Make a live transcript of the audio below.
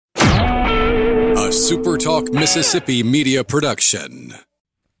SuperTalk Mississippi media production.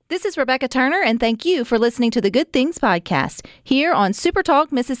 This is Rebecca Turner, and thank you for listening to the Good Things Podcast here on SuperTalk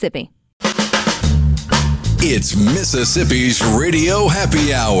Mississippi. It's Mississippi's Radio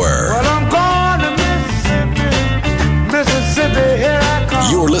Happy Hour. Well, I'm going to Mississippi, here I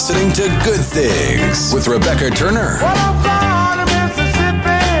come. You're listening to Good Things with Rebecca Turner. Well, I'm going to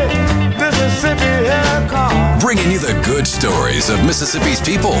Mississippi, here I come. Bringing you the good stories of Mississippi's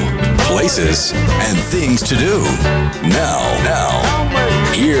people, places, and things to do. Now,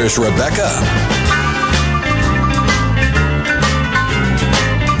 here's Rebecca.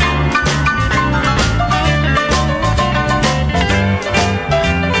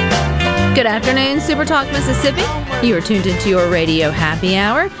 Good afternoon, SuperTalk Mississippi. You are tuned into your Radio Happy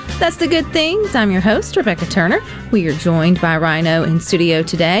Hour. That's the Good Things. I'm your host, Rebecca Turner. We are joined by Rhino in studio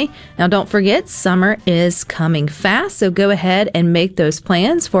today. Now, don't forget, summer is coming fast, so go ahead and make those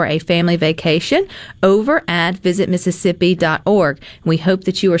plans for a family vacation over at visitmississippi.org. We hope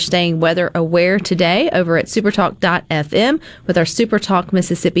that you are staying weather aware today over at supertalk.fm with our SuperTalk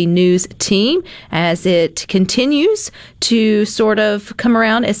Mississippi news team as it continues to sort of come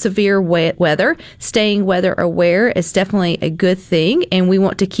around as severe weather. Staying weather aware is definitely a good thing, and we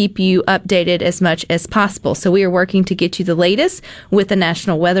want to keep you updated as much as possible. So we are working to get you the latest with the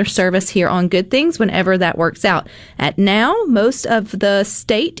National Weather Service here on Good Things whenever that works out. At now, most of the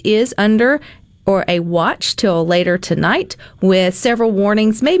state is under or a watch till later tonight with several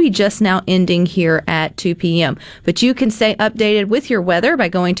warnings maybe just now ending here at 2 p.m. But you can stay updated with your weather by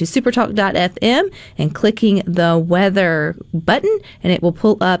going to supertalk.fm and clicking the weather button, and it will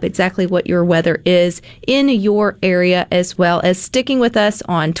pull up exactly what your weather is in your area, as well as sticking with us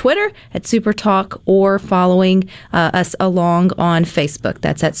on Twitter at Supertalk or following us along on Facebook.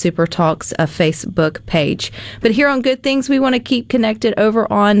 That's at Supertalk's Facebook page. But here on Good Things, we want to keep connected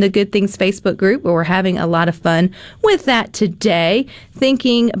over on the Good Things Facebook group, where we're having a lot of fun with that today,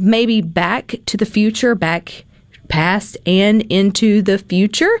 thinking maybe back to the future, back past and into the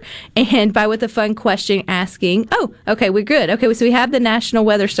future, and with a fun question asking, we're good. Okay, so we have the National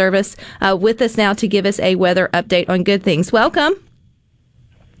Weather Service with us now to give us a weather update on Good Things. Welcome.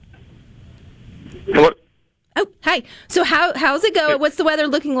 Hello. Oh, hi. So how's it going? What's the weather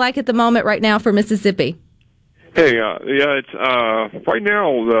looking like at the moment right now for Mississippi? Hey, it's right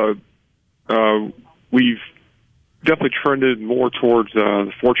now we've definitely trended more towards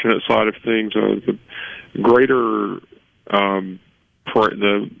the fortunate side of things. The greater, the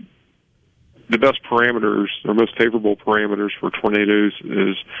best parameters, or most favorable parameters for tornadoes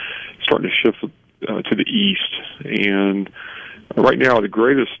is starting to shift to the east. And right now, the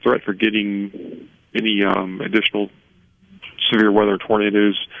greatest threat for getting any additional severe weather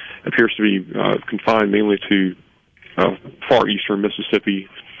tornadoes appears to be confined mainly to far eastern Mississippi.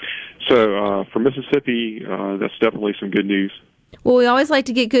 So for Mississippi, that's definitely some good news. Well, we always like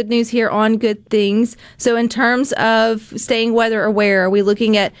to get good news here on Good Things. So in terms of staying weather aware, are we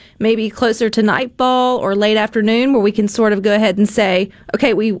looking at maybe closer to nightfall or late afternoon where we can sort of go ahead and say,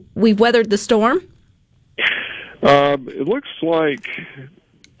 okay, we've weathered the storm? It looks like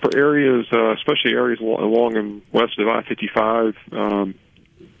for areas, especially areas along and west of I-55,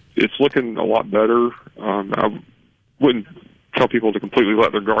 it's looking a lot better. I wouldn't tell people to completely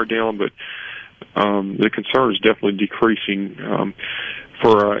let their guard down, but the concern is definitely decreasing.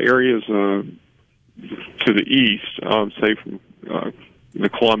 For areas to the east, say from the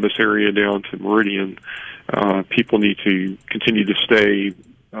Columbus area down to Meridian, people need to continue to stay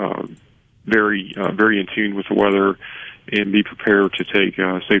very in tune with the weather and be prepared to take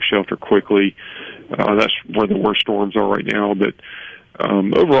safe shelter quickly. That's where the worst storms are right now, but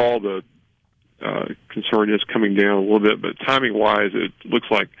overall the concern is coming down a little bit, but timing-wise, it looks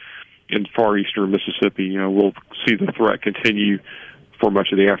like in far eastern Mississippi, we'll see the threat continue for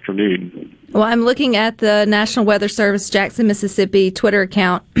much of the afternoon. Well, I'm looking at the National Weather Service Jackson, Mississippi Twitter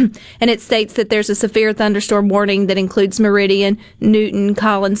account, and it states that there's a severe thunderstorm warning that includes Meridian, Newton,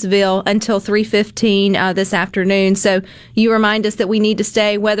 Collinsville until 3:15 this afternoon. So you remind us that we need to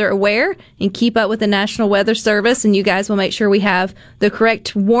stay weather aware and keep up with the National Weather Service, and you guys will make sure we have the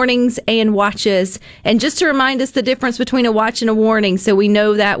correct warnings and watches. And just to remind us the difference between a watch and a warning so we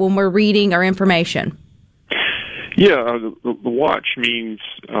know that when we're reading our information. Yeah, the watch means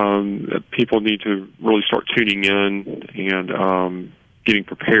that people need to really start tuning in and getting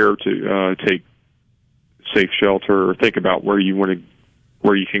prepared to take safe shelter, or think about where you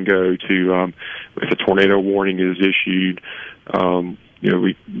can go to if a tornado warning is issued.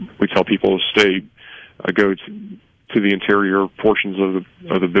 We tell people to go to the interior portions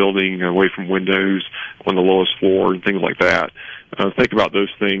of the building, away from windows on the lowest floor and things like that. think about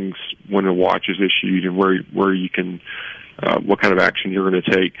those things when a watch is issued and where you can, what kind of action you're going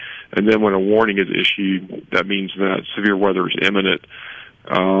to take. And then when a warning is issued, that means that severe weather is imminent,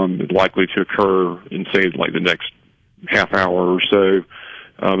 likely to occur in, say, like the next half hour or so.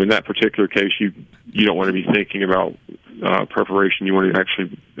 In that particular case, you don't want to be thinking about preparation. You want to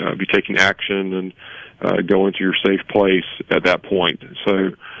actually be taking action and go into your safe place at that point.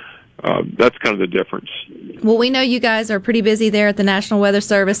 So that's kind of the difference. Well, we know you guys are pretty busy there at the National Weather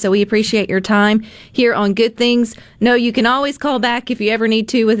Service, so we appreciate your time here on Good Things. No, you can always call back if you ever need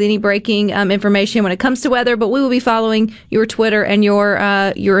to with any breaking information when it comes to weather, but we will be following your Twitter and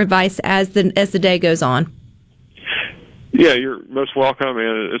your advice as the day goes on. Yeah, you're most welcome,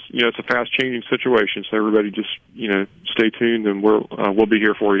 and it's a fast changing situation, so everybody just stay tuned, and we'll be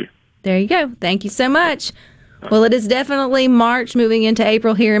here for you. There you go. Thank you so much. Well, it is definitely March moving into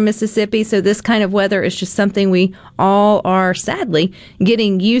April here in Mississippi, so this kind of weather is just something we all are sadly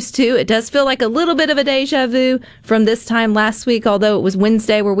getting used to. It does feel like a little bit of a deja vu from this time last week, although it was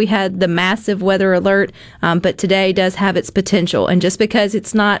Wednesday where we had the massive weather alert, but today does have its potential. And just because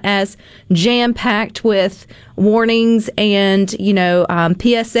it's not as jam-packed with warnings and,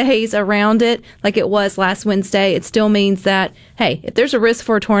 PSAs around it like it was last Wednesday, it still means that, hey, if there's a risk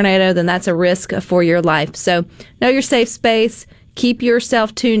for a tornado, then that's a risk for your life. So know your safe space. Keep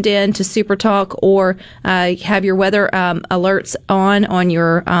yourself tuned in to Super Talk, or have your weather alerts on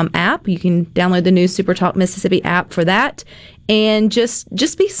your app. You can download the new Super Talk Mississippi app for that. And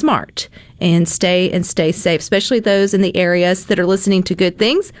just be smart and stay safe, especially those in the areas that are listening to Good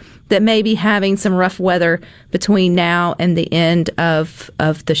Things that may be having some rough weather between now and the end of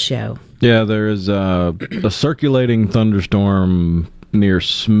the show. Yeah, there is a circulating thunderstorm near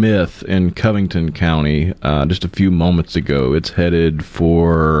Smith in Covington County just a few moments ago. It's headed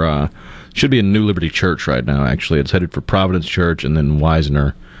for, should be in New Liberty Church right now, actually. It's headed for Providence Church and then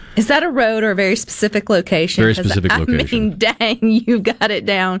Wisner. Is that a road or a very specific location? Very specific location. I mean, dang, you've got it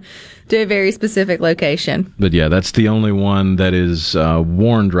down to a very specific location. But yeah, that's the only one that is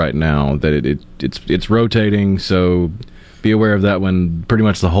warned right now, that it's rotating, so be aware of that one. Pretty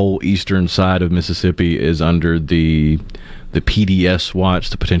much the whole eastern side of Mississippi is under the PDS watch,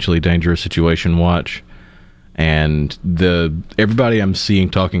 the potentially dangerous situation watch. And everybody I'm seeing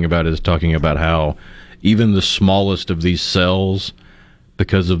talking about how even the smallest of these cells,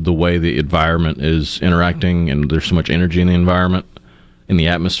 because of the way the environment is interacting and there's so much energy in the environment, in the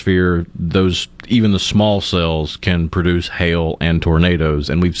atmosphere, even the small cells can produce hail and tornadoes.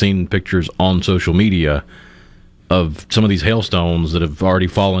 And we've seen pictures on social media of some of these hailstones that have already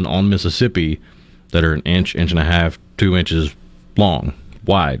fallen on Mississippi that are an inch and a half, 2 inches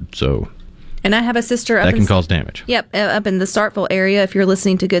wide. So, and I have a sister that can cause damage. Yep, up in the Starkville area. If you're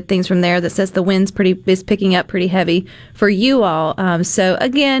listening to Good Things from there, that says the wind's is picking up pretty heavy for you all. So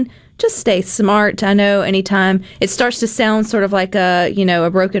again, just stay smart. I know anytime it starts to sound sort of like a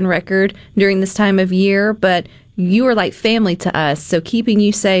broken record during this time of year, but you are like family to us, so keeping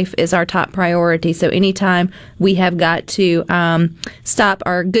you safe is our top priority. So anytime we have got to stop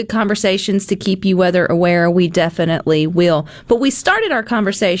our good conversations to keep you weather aware, we definitely will. But we started our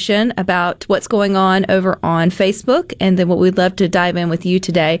conversation about what's going on over on Facebook, and then what we'd love to dive in with you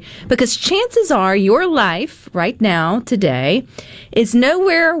today, because chances are your life right now, today, is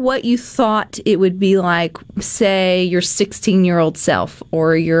nowhere what you thought it would be like, say, your 16-year-old self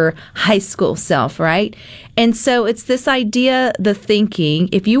or your high school self, right? And so it's this idea, the thinking,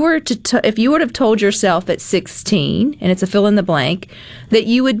 if you would have told yourself at 16, and it's a fill in the blank, that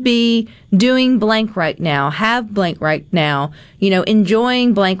you would be doing blank right now, have blank right now,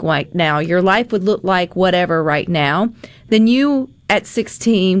 enjoying blank right now, your life would look like whatever right now, then you at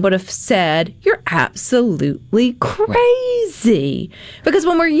 16 would have said, you're absolutely crazy. Because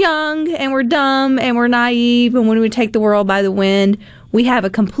when we're young and we're dumb and we're naive and when we take the world by the wind, we have a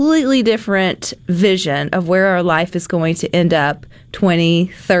completely different vision of where our life is going to end up 20,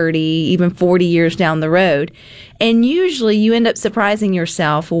 30, even 40 years down the road. And usually you end up surprising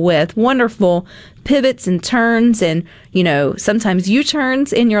yourself with wonderful pivots and turns and, sometimes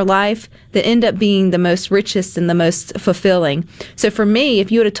U-turns in your life that end up being the most richest and the most fulfilling. So for me,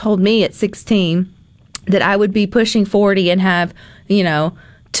 if you would have told me at 16 that I would be pushing 40 and have,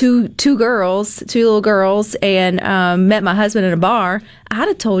 two little girls, and met my husband in a bar, I'd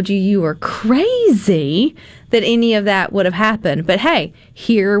have told you were crazy that any of that would have happened. But hey,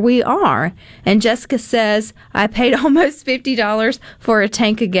 here we are. And Jessica says, I paid almost $50 for a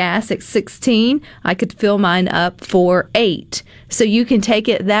tank of gas at 16. I could fill mine up for 8. So you can take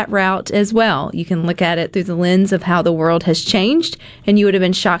it that route as well. You can look at it through the lens of how the world has changed, and you would have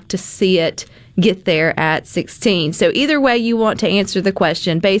been shocked to see it get there at 16. So either way you want to answer the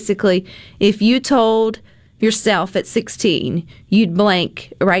question, basically, if you told yourself at 16 you'd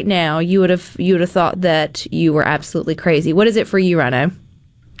blank right now, you would have thought that you were absolutely crazy. What is it for you, Rhino?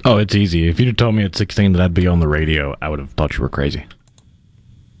 Oh, it's easy. If you'd have told me at 16 that I'd be on the radio, I would have thought you were crazy.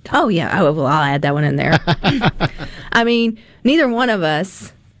 Oh, yeah. Oh, well, I'll add that one in there. I mean, neither one of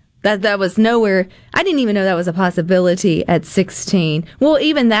us, that was nowhere. I didn't even know that was a possibility at 16. Well,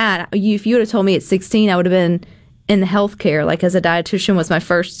 even that, if you would have told me at 16, I would have been in the healthcare, like as a dietitian was my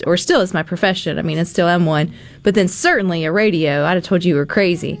first, or still is my profession. I mean, I still am one. But then certainly a radio, I'd have told you were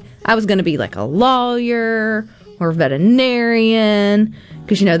crazy. I was going to be like a lawyer or veterinarian,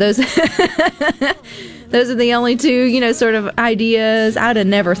 because, those those are the only two, sort of ideas. I'd have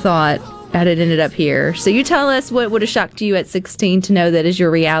never thought I'd have ended up here. So you tell us what would have shocked you at 16 to know that is your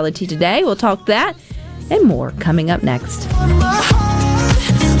reality today. We'll talk that and more coming up next.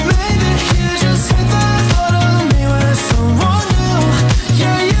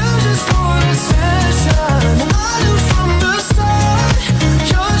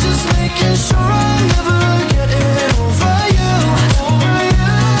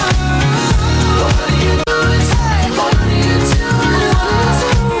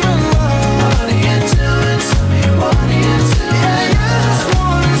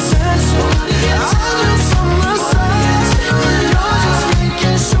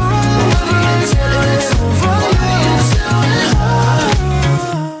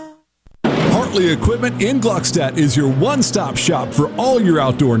 Equipment in Gluckstadt is your one-stop shop for all your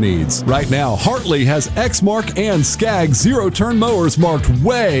outdoor needs. Right now, Hartley has Exmark and Skag zero-turn mowers marked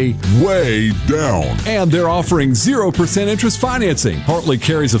way down. And they're offering 0% interest financing. Hartley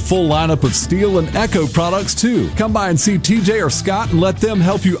carries a full lineup of Steel and Echo products, too. Come by and see TJ or Scott and let them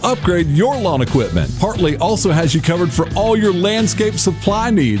help you upgrade your lawn equipment. Hartley also has you covered for all your landscape supply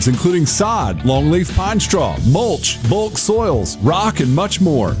needs, including sod, longleaf pine straw, mulch, bulk soils, rock, and much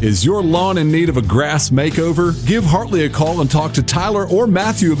more. Is your lawn in need of a grass makeover? Give Hartley a call and talk to Tyler or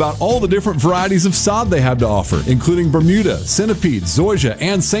Matthew about all the different varieties of sod they have to offer, including Bermuda, Centipede, Zoysia,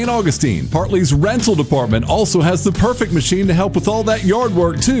 and St. Augustine. Hartley's rental department also has the perfect machine to help with all that yard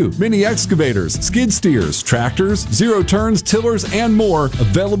work too. Mini excavators, skid steers, tractors, zero turns, tillers, and more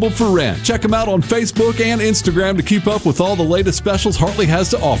available for rent. Check them out on Facebook and Instagram to keep up with all the latest specials Hartley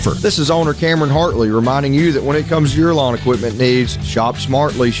has to offer. This is owner Cameron Hartley reminding you that when it comes to your lawn equipment needs, shop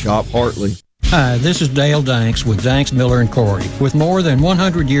smartly, shop Hartley. Hi, this is Dale Danks with Danks, Miller & Corey. With more than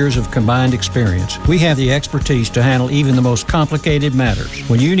 100 years of combined experience, we have the expertise to handle even the most complicated matters.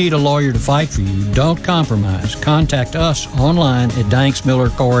 When you need a lawyer to fight for you, don't compromise. Contact us online at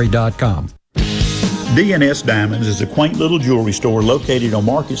danksmillercorey.com. D&S Diamonds is a quaint little jewelry store located on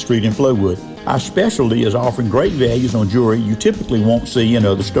Market Street in Flowood. Our specialty is offering great values on jewelry you typically won't see in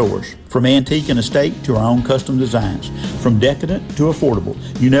other stores. From antique and estate to our own custom designs, from decadent to affordable,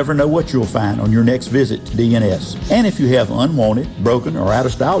 you never know what you'll find on your next visit to D&S. And if you have unwanted, broken, or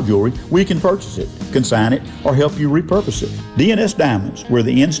out-of-style jewelry, we can purchase it, consign it, or help you repurpose it. D&S Diamonds, where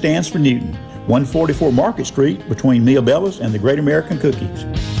the N stands for Newton, 144 Market Street between Mia Bella's and the Great American Cookies.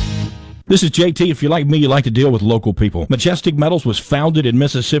 This is JT. If you're like me, you like to deal with local people. Majestic Metals was founded in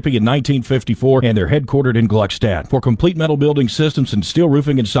Mississippi in 1954, and they're headquartered in Gluckstadt. For complete metal building systems and steel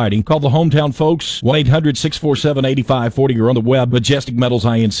roofing and siding, call the hometown folks, 1-800-647-8540, or on the web,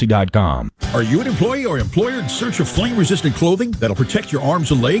 majesticmetalsinc.com. Are you an employee or employer in search of flame-resistant clothing that'll protect your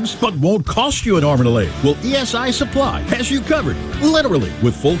arms and legs, but won't cost you an arm and a leg? Well, ESI Supply has you covered, literally,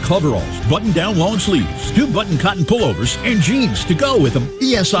 with full coveralls, button-down long sleeves, 2-button cotton pullovers, and jeans to go with them.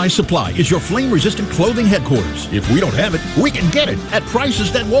 ESI Supply is your flame-resistant clothing headquarters. If we don't have it, we can get it at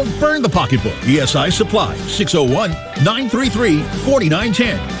prices that won't burn the pocketbook. ESI Supply,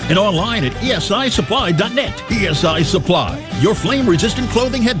 601-933-4910, and online at esisupply.net. ESI Supply, your flame-resistant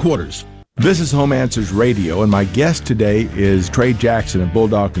clothing headquarters. This is Home Answers Radio, and my guest today is Trey Jackson of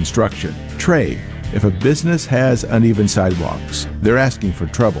Bulldog Construction. Trey, if a business has uneven sidewalks, they're asking for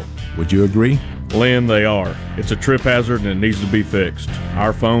trouble. Would you agree? Lynn, they are. It's a trip hazard and it needs to be fixed.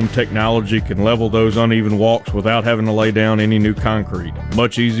 Our foam technology can level those uneven walks without having to lay down any new concrete.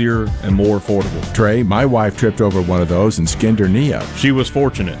 Much easier and more affordable. Trey, my wife tripped over one of those and skinned her knee up. She was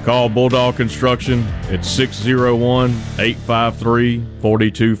fortunate. Call Bulldog Construction at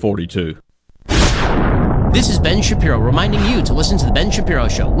 601-853-4242. This is Ben Shapiro reminding you to listen to The Ben Shapiro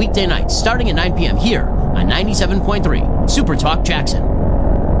Show weekday nights starting at 9 p.m. here on 97.3 Super Talk Jackson.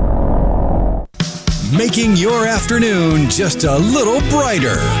 Making your afternoon just a little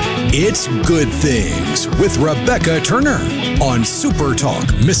brighter. It's Good Things with Rebecca Turner on Super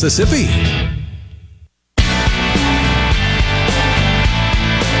Talk, Mississippi.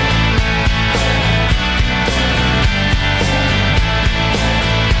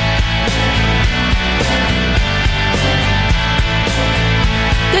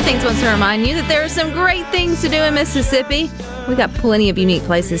 Things wants to remind you that there are some great things to do in Mississippi. We got plenty of unique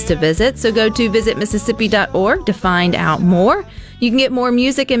places to visit, so go to visitmississippi.org to find out more. You can get more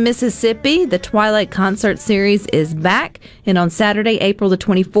music in Mississippi. The Twilight Concert Series is back, and on Saturday, April the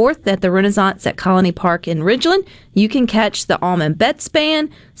 24th at the Renaissance at Colony Park in Ridgeland, you can catch the Allman Betts Band,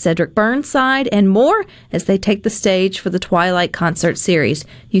 Cedric Burnside, and more as they take the stage for the Twilight Concert Series.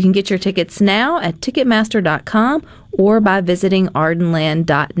 You can get your tickets now at Ticketmaster.com or by visiting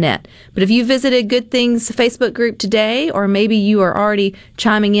ardenland.net. But if you visited Good Things Facebook group today, or maybe you are already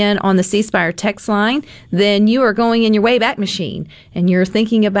chiming in on the C Spire text line, then you are going in your Wayback Machine and you're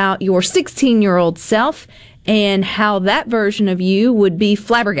thinking about your 16-year-old self and how that version of you would be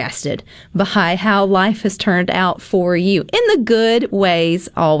flabbergasted by how life has turned out for you in the good ways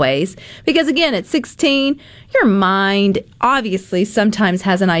always. Because again, at 16, your mind obviously sometimes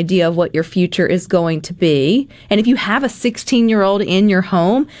has an idea of what your future is going to be. And if you have a 16-year-old in your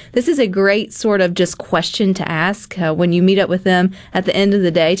home, this is a great sort of just question to ask when you meet up with them at the end of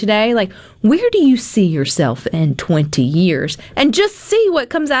the day today. Like, where do you see yourself in 20 years? And just see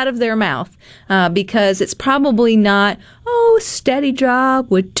what comes out of their mouth, because it's probably not, steady job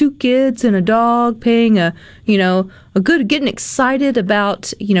with 2 kids and a dog, paying getting excited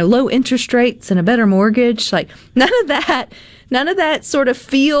about, low interest rates and a better mortgage. Like, none of that sort of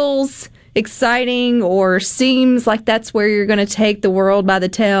feels exciting or seems like that's where you're going to take the world by the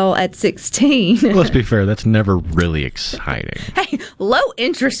tail at 16. Well, let's be fair, that's never really exciting. Hey, low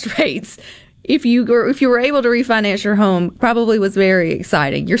interest rates, if you were able to refinance your home, probably was very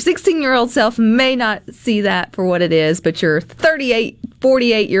exciting. Your 16-year-old self may not see that for what it is, but your 38,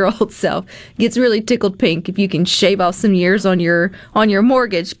 48-year-old self gets really tickled pink if you can shave off some years on your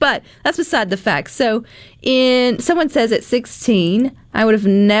mortgage. But that's beside the fact. So someone says at 16, I would have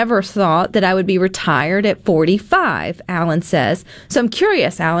never thought that I would be retired at 45, Alan says. So I'm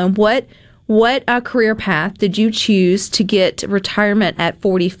curious, Alan, what career path did you choose to get retirement at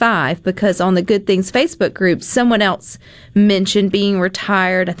 45? Because on the Good Things Facebook group, someone else mentioned being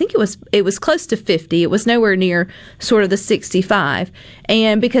retired. I think it was close to 50. It was nowhere near sort of the 65.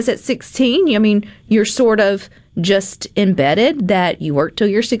 And because at 16, you're sort of just embedded that you work till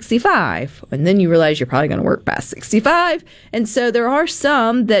you're 65, and then you realize you're probably going to work past 65. And so there are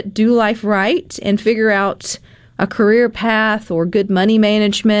some that do life right and figure out a career path or good money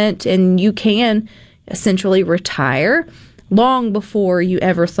management, and you can essentially retire long before you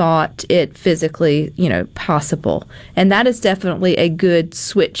ever thought it physically, possible. And that is definitely a good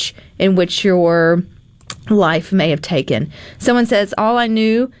switch in which your life may have taken. Someone says, all I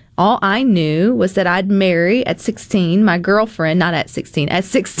knew was that I'd marry at 16 my girlfriend, not at 16. At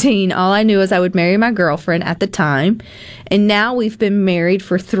 16, all I knew was I would marry my girlfriend at the time. And now we've been married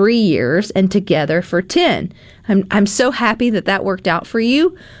for 3 years and together for 10. I'm so happy that worked out for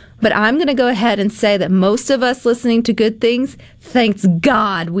you. But I'm going to go ahead and say that most of us listening to Good Things, thanks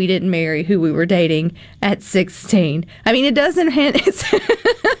God we didn't marry who we were dating at 16. I mean, it doesn't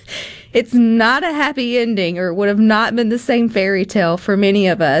it's not a happy ending, or would have not been the same fairy tale for many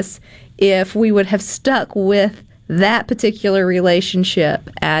of us if we would have stuck with that particular relationship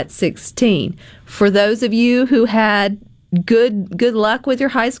at 16. For those of you who had good luck with your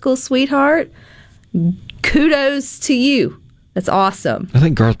high school sweetheart, kudos to you. That's awesome. I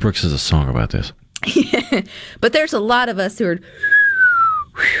think Garth Brooks has a song about this. Yeah. But there's a lot of us who are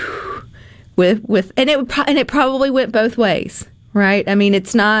with and it probably went both ways, right? I mean,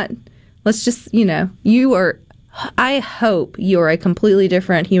 it's not. Let's just, I hope you're a completely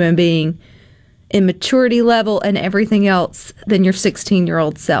different human being in maturity level and everything else than your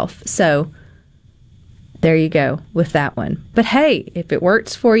 16-year-old self. So there you go with that one. But hey, if it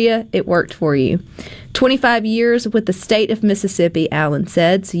works for you, it worked for you. 25 years with the state of Mississippi, Alan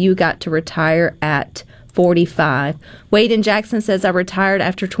said, so you got to retire at 45. Wade in Jackson says, I retired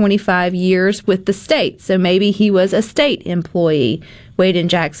after 25 years with the state, so maybe he was a state employee. Wade in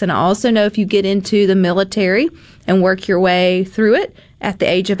Jackson, I also know if you get into the military and work your way through it, at the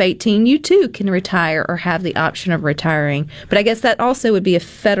age of 18, you too can retire or have the option of retiring. But I guess that also would be a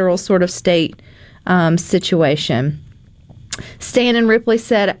federal sort of state situation. Stan and Ripley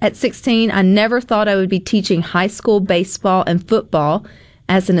said, at 16, I never thought I would be teaching high school baseball and football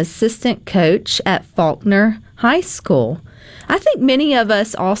as an assistant coach at Faulkner High School. I think many of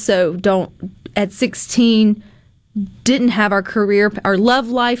us also at 16, didn't have our love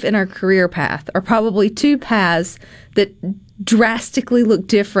life and our career path are probably two paths that drastically look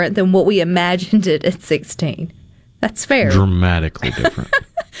different than what we imagined it at 16. That's fair. Dramatically different.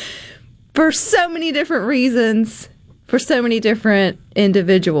 For so many different reasons, for so many different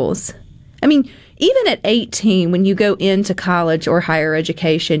individuals. I mean, even at 18, when you go into college or higher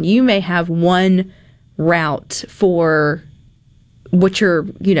education, you may have one route for what your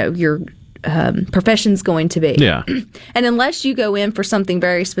profession's going to be. Yeah. And unless you go in for something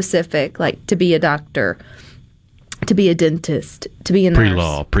very specific, like to be a doctor, to be a dentist, to be a nurse.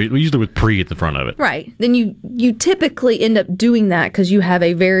 Pre-law. Usually with pre at the front of it. Right. Then you typically end up doing that because you have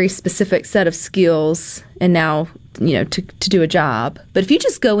a very specific set of skills and now, to do a job. But if you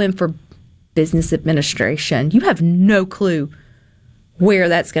just go in for business administration, you have no clue where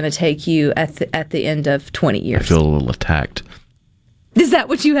that's going to take you at the end of 20 years. I feel a little attacked. Is that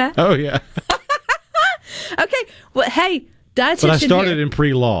what you have? Oh, yeah. Okay. Well, hey, dietitian. But I started in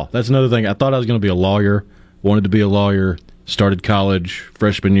pre-law. That's another thing. I thought I was going to be a lawyer. Wanted to be a lawyer. Started college.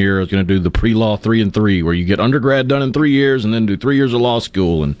 Freshman year, I was going to do the pre-law 3 and 3, where you get undergrad done in 3 years and then do 3 years of law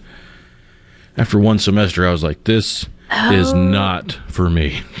school. And after one semester, I was like, this is not for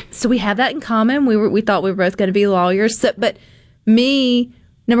me. So we have that in common. We thought we were both going to be lawyers. So, but me,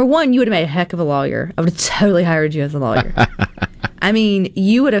 number one, you would have made a heck of a lawyer. I would have totally hired you as a lawyer. I mean,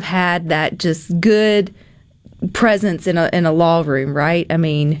 you would have had that just good presence in a law room, right? I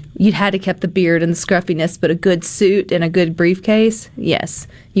mean, you'd had to keep the beard and the scruffiness, but a good suit and a good briefcase, yes,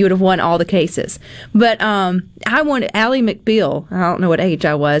 you would have won all the cases. But I wanted Ally McBeal. I don't know what age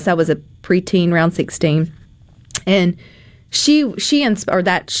I was. I was a preteen, around 16, and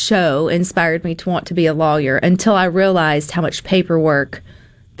that show inspired me to want to be a lawyer until I realized how much paperwork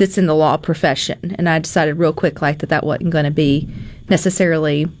that's in the law profession, and I decided real quick that wasn't going to be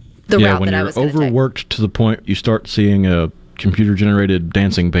necessarily the route that I was going to take. When you're overworked to the point you start seeing a computer-generated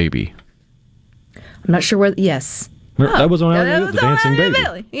dancing baby. I'm not sure where. Yes, that was on the dancing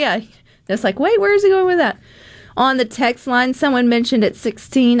baby. Yeah, it's like, wait, where is he going with that? On the text line, someone mentioned at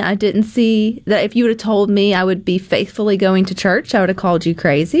 16, I didn't see that. If you would have told me I would be faithfully going to church, I would have called you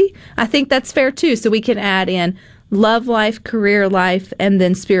crazy. I think that's fair too. So we can add in love life, career life, and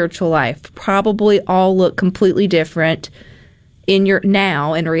then spiritual life. Probably all look completely different in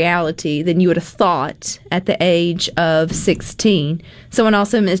reality than you would have thought at the age of 16. Someone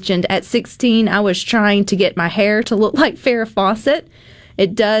also mentioned at 16 I was trying to get my hair to look like Farrah Fawcett.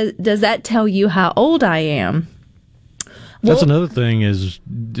 Does that tell you how old I am? That's another thing is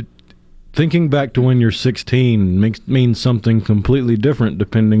thinking back to when you're 16 means something completely different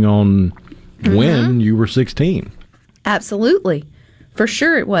depending on when you were 16. Absolutely. For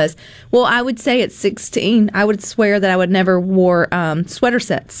sure it was. Well, I would say at 16, I would swear that I would never wore sweater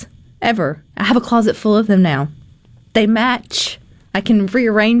sets, ever. I have a closet full of them now. They match. I can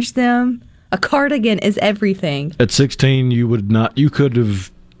rearrange them. A cardigan is everything. At 16, you could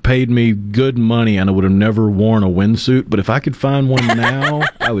have paid me good money and I would have never worn a windsuit, but if I could find one now,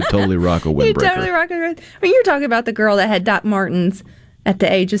 I would totally rock a windbreaker. You'd totally rock a windbreaker. I mean, you're talking about the girl that had Doc Martens at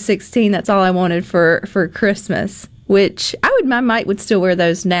the age of 16. That's all I wanted for Christmas, which I might would still wear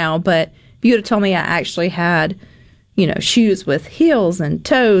those now, but if you would have told me I actually had, shoes with heels and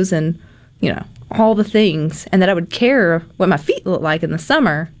toes and, all the things, and that I would care what my feet looked like in the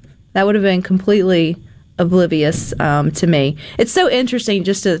summer, that would have been completely oblivious to me. It's so interesting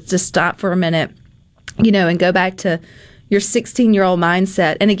just to stop for a minute, and go back to your 16-year-old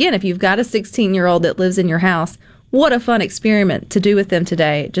mindset. And again, if you've got a 16-year-old that lives in your house, what a fun experiment to do with them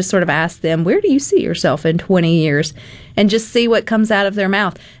today. Just sort of ask them, where do you see yourself in 20 years? And just see what comes out of their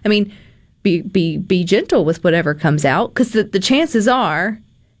mouth. I mean, be gentle with whatever comes out, because the chances are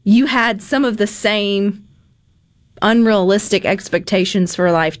you had some of the same unrealistic expectations for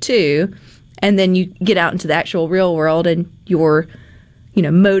life too, and then you get out into the actual real world and your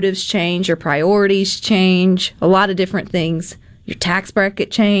motives change, your priorities change, a lot of different things. Your tax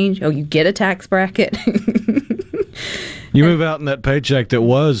bracket change. Oh, you get a tax bracket. You move out in that paycheck that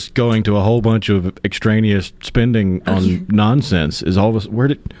was going to a whole bunch of extraneous spending on nonsense. Is all of us where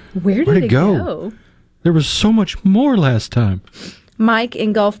did it go? There was so much more last time. Mike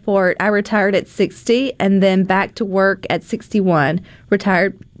in Gulfport, I retired at 60 and then back to work at 61.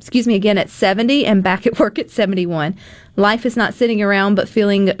 Retired, again at 70 and back at work at 71. Life is not sitting around but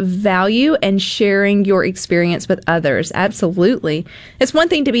feeling value and sharing your experience with others. Absolutely. It's one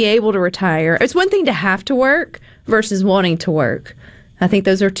thing to be able to retire. It's one thing to have to work versus wanting to work. I think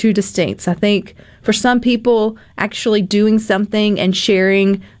those are two distincts. I think for some people, actually doing something and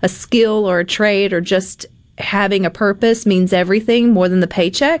sharing a skill or a trade or just having a purpose means everything more than the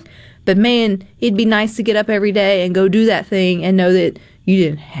paycheck. But man, it'd be nice to get up every day and go do that thing and know that you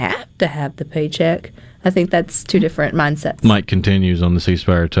didn't have to have the paycheck. I think that's two different mindsets. Mike continues on the C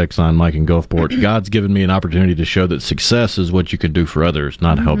Spire text line, Mike in Gulfport. God's given me an opportunity to show that success is what you can do for others,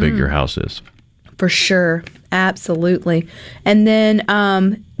 not how big your house is. for sure. Absolutely. And then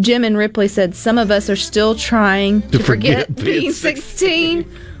Jim and Ripley said some of us are still trying to forget being 16.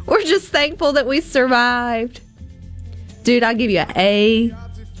 We're just thankful that we survived. Dude, I'll give you an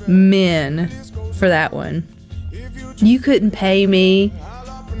amen for that one. You couldn't pay me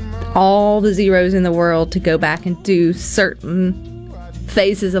all the zeros in the world to go back and do certain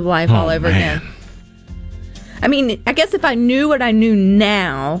phases of life all over again. I mean, I guess if I knew what I knew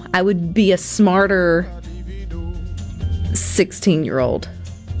now, I would be a smarter 16-year-old.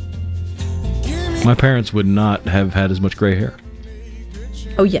 My parents would not have had as much gray hair.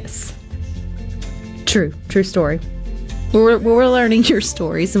 Oh, yes. True story. We're learning your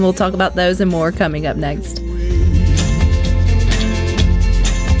stories, and we'll talk about those and more coming up next. Give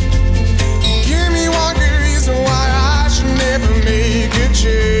me one good reason why I should never make a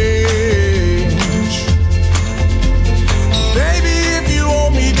change. Baby, if you owe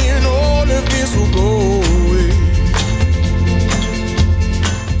me, then all of this will go away.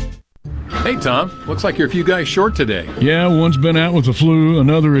 Hey, Tom. Looks like you're a few guys short today. Yeah, one's been out with the flu,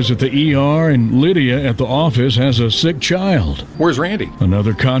 another is at the ER, and Lydia at the office has a sick child. Where's Randy?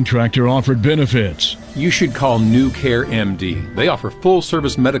 Another contractor offered benefits. You should call New Care MD. They offer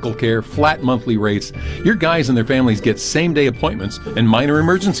full-service medical care, flat monthly rates. Your guys and their families get same-day appointments and minor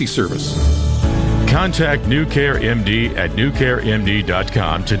emergency service. Contact New Care MD at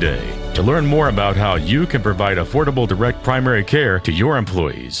newcaremd.com today to learn more about how you can provide affordable direct primary care to your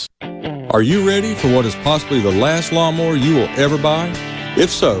employees. Are you ready for what is possibly the last lawnmower you will ever buy? If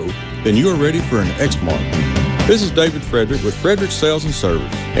so, then you are ready for an Exmark. This is David Frederick with Frederick Sales and Service.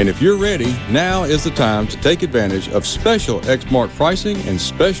 And if you're ready, now is the time to take advantage of special Exmark pricing and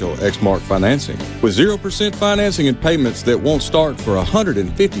special Exmark financing. With 0% financing and payments that won't start for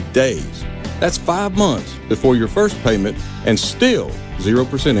 150 days. That's 5 months before your first payment and still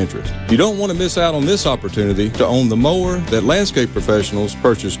 0% interest. You don't want to miss out on this opportunity to own the mower that landscape professionals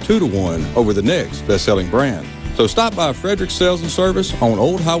purchase 2-to-1 over the next best-selling brand. So stop by Frederick Sales and Service on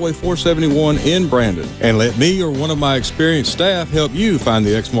Old Highway 471 in Brandon and let me or one of my experienced staff help you find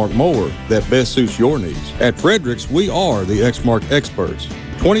the Exmark mower that best suits your needs. At Fredericks, we are the Exmark experts.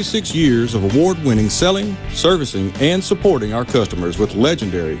 26 years of award-winning selling, servicing, and supporting our customers with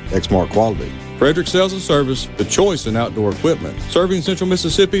legendary Exmark quality. Frederick Sales and Service, the choice in outdoor equipment, serving Central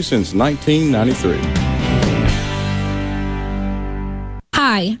Mississippi since 1993.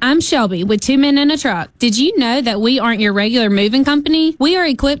 Hi, I'm Shelby with 2 Men in a Truck. Did you know that we aren't your regular moving company? We are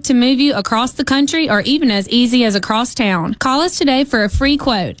equipped to move you across the country or even as easy as across town. Call us today for a free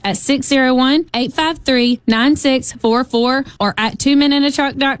quote at 601-853-9644 or at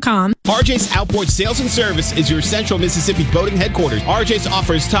 2meninatruck.com. RJ's Outboard Sales and Service is your Central Mississippi boating headquarters. RJ's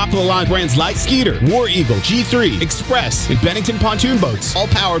offers top-of-the-line brands like Skeeter, War Eagle, G3, Express, and Bennington pontoon boats, all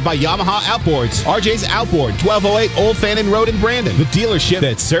powered by Yamaha Outboards. RJ's Outboard, 1208 Old Fannin Road in Brandon, the dealership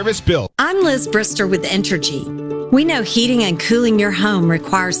that's service-built. I'm Liz Brister with Entergy. We know heating and cooling your home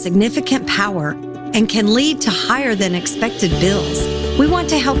requires significant power and can lead to higher than expected bills. We want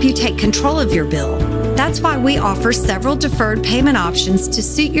to help you take control of your bill. That's why we offer several deferred payment options to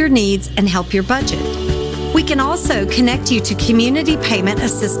suit your needs and help your budget. We can also connect you to community payment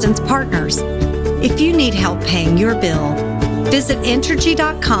assistance partners. If you need help paying your bill, visit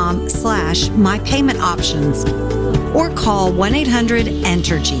Entergy.com/mypaymentoptions or call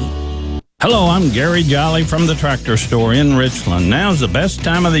 1-800-ENTERGY. Hello, I'm Gary Jolly from the Tractor Store in Richland. Now's the best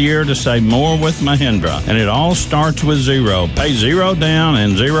time of the year to save more with Mahindra, and it all starts with zero. Pay zero down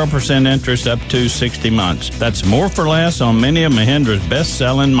and 0% interest up to 60 months. That's more for less on many of Mahindra's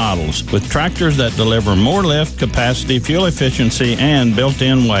best-selling models, with tractors that deliver more lift, capacity, fuel efficiency, and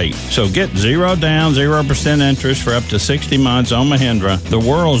built-in weight. So get zero down, 0% interest for up to 60 months on Mahindra, the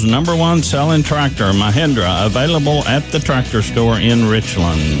world's #1 selling tractor, Mahindra, available at the Tractor Store in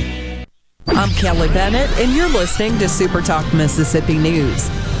Richland. I'm Kelly Bennett, and you're listening to Super Talk Mississippi News.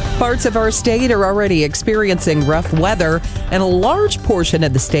 Parts of our state are already experiencing rough weather, and a large portion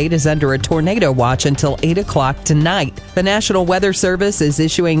of the state is under a tornado watch until 8 o'clock tonight. The National Weather Service is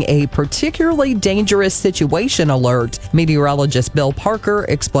issuing a particularly dangerous situation alert. Meteorologist Bill Parker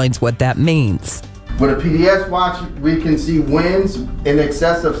explains what that means. With a PDS watch, we can see winds in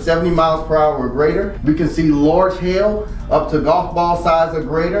excess of 70 miles per hour or greater. We can see large hail up to golf ball size or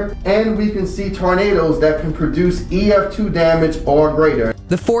greater. And we can see tornadoes that can produce EF2 damage or greater.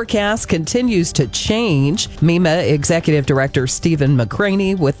 The forecast continues to change. MEMA Executive Director Stephen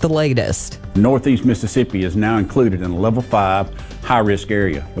McCraney with the latest. Northeast Mississippi is now included in a level 5 high-risk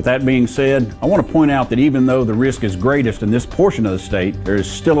area. With that being said, I want to point out that even though the risk is greatest in this portion of the state, there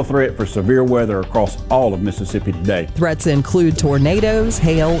is still a threat for severe weather across all of Mississippi today. Threats include tornadoes,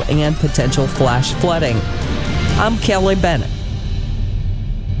 hail, and potential flash flooding. I'm Kelly Bennett.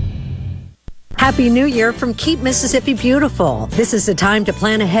 Happy New Year from Keep Mississippi Beautiful. This is the time to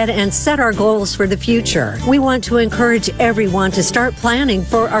plan ahead and set our goals for the future. We want to encourage everyone to start planning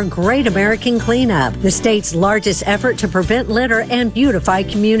for our Great American Cleanup, the state's largest effort to prevent litter and beautify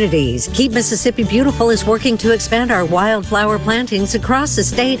communities. Keep Mississippi Beautiful is working to expand our wildflower plantings across the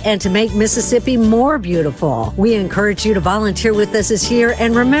state and to make Mississippi more beautiful. We encourage you to volunteer with us this year,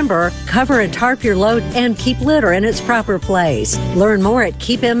 and remember, cover and tarp your load and keep litter in its proper place. Learn more at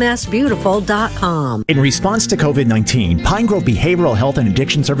keepmsbeautiful.com. In response to COVID-19, Pine Grove Behavioral Health and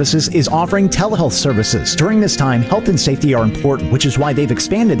Addiction Services is offering telehealth services. During this time, health and safety are important, which is why they've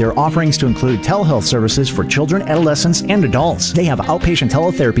expanded their offerings to include telehealth services for children, adolescents, and adults. They have outpatient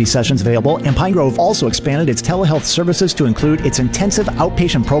teletherapy sessions available, and Pine Grove also expanded its telehealth services to include its intensive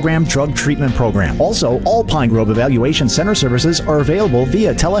outpatient program drug treatment program. Also, all Pine Grove Evaluation Center services are available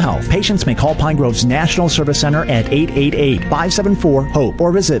via telehealth. Patients may call Pine Grove's National Service Center at 888-574-HOPE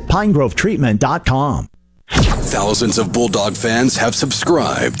or visit pinegrovetreatment.com. Thousands of Bulldog fans have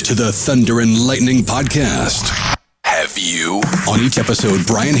subscribed to the Thunder and Lightning podcast. Have you? On each episode,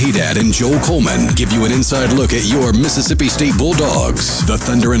 Brian Haydad and Joel Coleman give you an inside look at your Mississippi State Bulldogs. The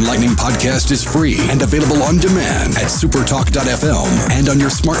Thunder and Lightning podcast is free and available on demand at supertalk.fm and on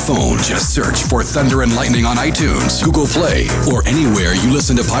your smartphone. Just search for Thunder and Lightning on iTunes, Google Play, or anywhere you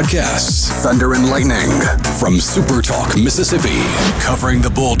listen to podcasts. Thunder and Lightning from Supertalk, Mississippi, covering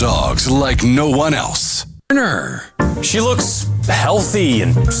the Bulldogs like no one else. Turner. She looks healthy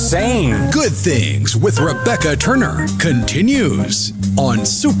and sane. Good Things with Rebecca Turner continues on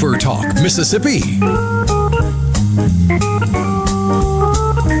Super Talk, Mississippi.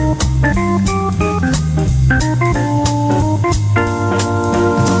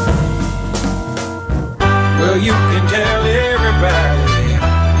 Well, you can tell everybody.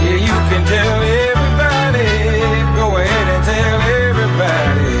 Yeah, you can tell everybody. Go ahead and tell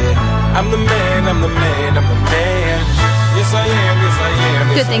everybody. I'm the man, I'm the man, I'm the man. Yes, I am, yes, I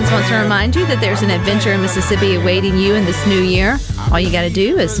am. Good Things wants to remind you that there's an adventure in Mississippi awaiting you in this new year. All you got to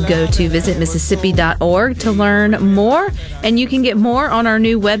do is go to visitmississippi.org to learn more, and you can get more on our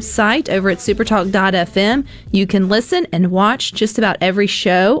new website over at supertalk.fm. You can listen and watch just about every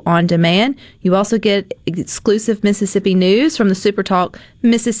show on demand. You also get exclusive Mississippi news from the Supertalk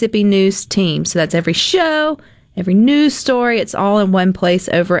Mississippi News team. So that's every show, every news story, it's all in one place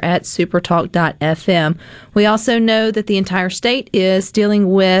over at supertalk.fm. We also know that the entire state is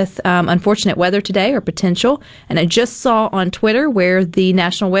dealing with unfortunate weather today, or potential. And I just saw on Twitter where the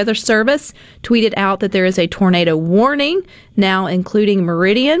National Weather Service tweeted out that there is a tornado warning now, including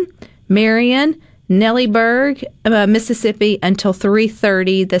Meridian, Marion, Nellyburg, Mississippi, until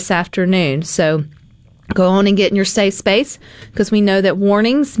 3:30 this afternoon. So go on and get in your safe space, because we know that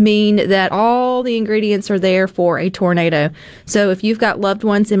warnings mean that all the ingredients are there for a tornado. So if you've got loved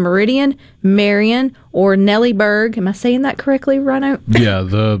ones in Meridian, Marion, or Nellyburg, am I saying that correctly, Rhino? Yeah,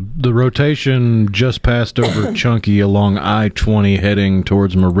 the rotation just passed over Chunky along I-20 heading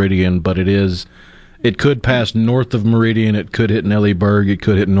towards Meridian, but it could pass north of Meridian, it could hit Nellyburg, it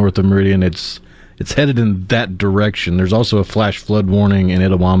could hit north of Meridian. It's headed in that direction. There's also a flash flood warning in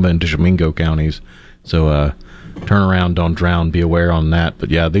Itawamba and Tishomingo counties. So turn around, don't drown, be aware on that.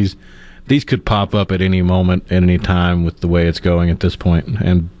 But yeah, these could pop up at any moment, at any time with the way it's going at this point.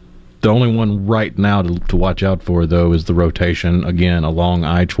 And the only one right now to watch out for, though, is the rotation, again, along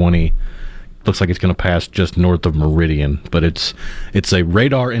I-20. Looks like it's going to pass just north of Meridian. But it's a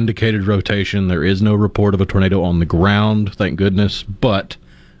radar-indicated rotation. There is no report of a tornado on the ground, thank goodness. But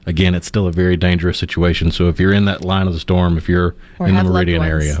again, it's still a very dangerous situation. So if you're in that line of the storm, if you're in the Meridian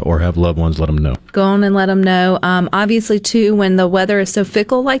area or have loved ones, let them know. Go on and let them know. Obviously, too, when the weather is so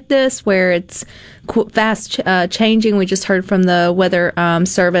fickle like this, where it's fast changing, we just heard from the weather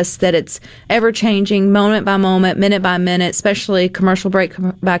service that it's ever changing, moment by moment, minute by minute, especially commercial break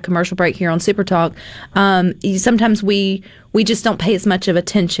by commercial break here on Super Talk. Sometimes we just don't pay as much of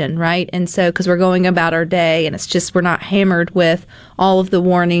attention, right? And so, because we're going about our day, and it's just, we're not hammered with all of the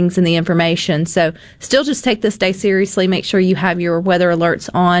warnings and the information. So still just take this day seriously. Make sure you have your weather alerts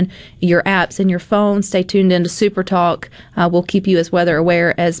on your apps and your phone. Stay tuned into Super Talk. We'll keep you as weather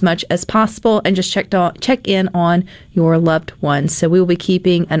aware as much as possible, and just check in on your loved ones. So we will be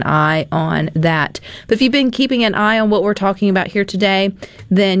keeping an eye on that. But if you've been keeping an eye on what we're talking about here today,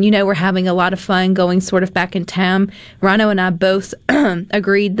 then you know we're having a lot of fun going sort of back in time. Rhino and I both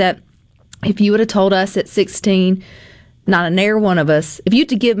agreed that if you would have told us at 16, not a near one of us, if you had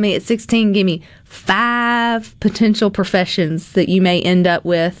to give me at 16, give me 5 potential professions that you may end up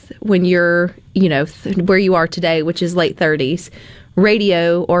with when you're, where you are today, which is late 30s,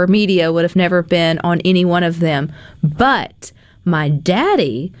 radio or media would have never been on any one of them. But my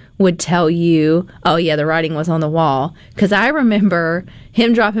daddy would tell you, oh yeah, the writing was on the wall. Because I remember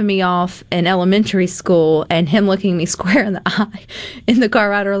him dropping me off in elementary school and him looking me square in the eye in the car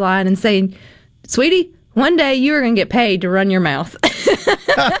rider line and saying, sweetie, one day you are going to get paid to run your mouth.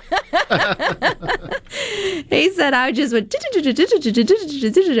 He said I just would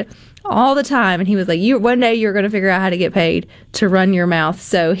all the time, and he was like, one day you're going to figure out how to get paid to run your mouth.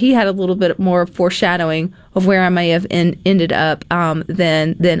 So he had a little bit more foreshadowing of where I may have ended up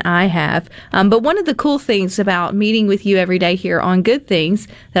than I have. But one of the cool things about meeting with you every day here on Good Things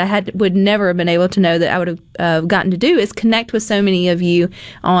that I would never have been able to know that I would have gotten to do is connect with so many of you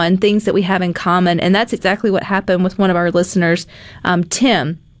on things that we have in common. And that's exactly what happened with one of our listeners,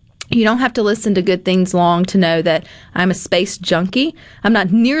 Tim. You don't have to listen to Good Things long to know that I'm a space junkie. I'm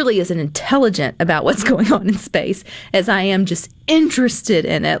not nearly as intelligent about what's going on in space as I am just interested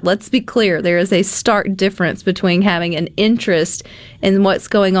in it. Let's be clear. There is a stark difference between having an interest in what's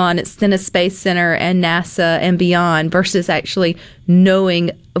going on at Stennis Space Center and NASA and beyond versus actually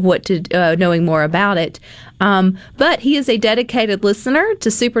knowing knowing more about it. But he is a dedicated listener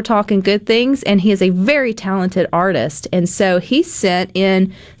to Super Talk and Good Things, and he is a very talented artist. And so he sent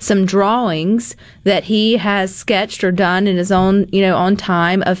in some drawings that he has sketched or done in his own, own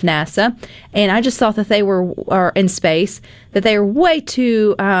time of NASA. And I just thought that they were in space, that they are way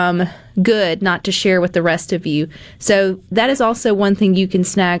too good not to share with the rest of you. So that is also one thing you can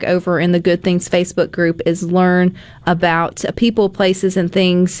snag over in the Good Things Facebook group is learn about people, places, and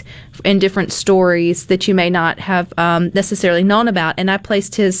things and different stories that you may not have necessarily known about. And I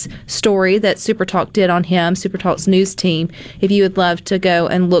placed his story that Supertalk did on him, Supertalk's news team, if you would love to go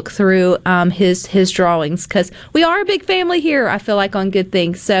and look through his drawings, because we are a big family here, I feel like, on Good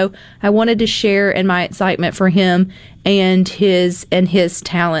Things. So I wanted to share in my excitement for him and his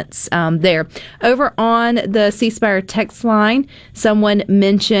talents there. Over on the C Spire text line, someone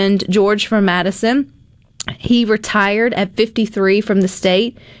mentioned George from Madison. He retired at 53 from the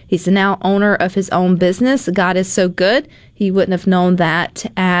state. He's now owner of his own business. God is so good. He wouldn't have known that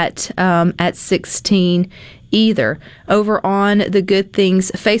at 16 either. Over on the Good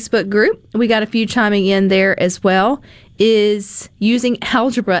Things Facebook group, we got a few chiming in there as well. Is using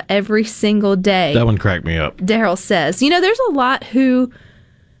algebra every single day. That one cracked me up. Daryl says, there's a lot who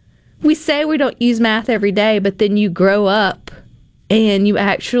we say we don't use math every day, but then you grow up and you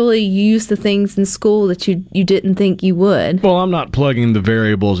actually use the things in school that you didn't think you would. Well, I'm not plugging the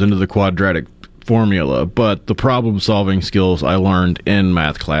variables into the quadratic formula, but the problem-solving skills I learned in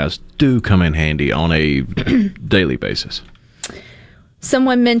math class do come in handy on a daily basis.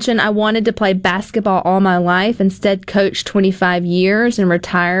 Someone mentioned I wanted to play basketball all my life, instead coached 25 years and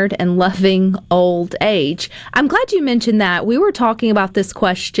retired and loving old age. I'm glad you mentioned that. We were talking about this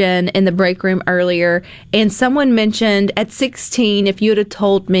question in the break room earlier, and someone mentioned at 16, if you had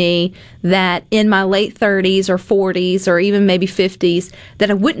told me that in my late 30s or 40s or even maybe 50s,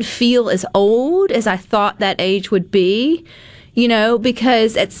 that I wouldn't feel as old as I thought that age would be.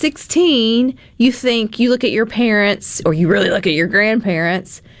 Because at 16, you look at your parents, or you really look at your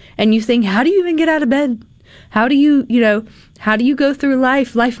grandparents, and you think, how do you even get out of bed? How do you go through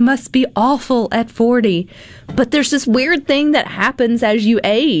life? Life must be awful at 40. But there's this weird thing that happens as you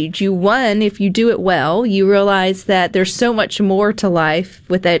age. If you do it well, you realize that there's so much more to life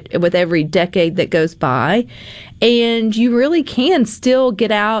with every decade that goes by. And you really can still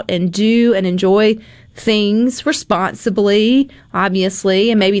get out and do and enjoy things responsibly,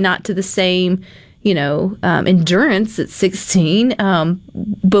 obviously, and maybe not to the same, endurance at 16,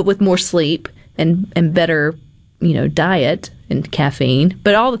 but with more sleep and better, diet and caffeine,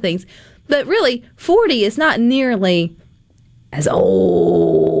 but all the things. But really, 40 is not nearly as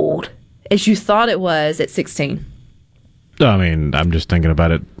old as you thought it was at 16. I mean, I'm just thinking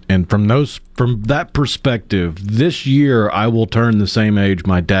about it. And from that perspective, this year I will turn the same age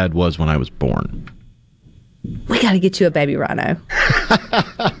my dad was when I was born. We got to get you a baby Rhino.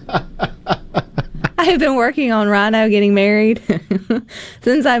 I have been working on Rhino getting married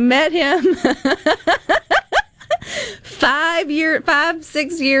since I met him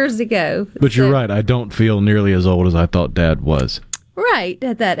 6 years ago. But you're right. I don't feel nearly as old as I thought Dad was. Right,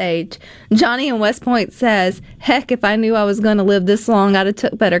 at that age. Johnny in West Point says, heck, if I knew I was going to live this long, I'd have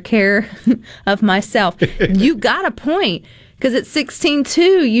took better care of myself. You got a point. Because at 16,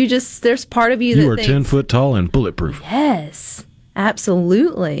 too, there's part of you that thinks... You are 10 foot tall and bulletproof. Yes,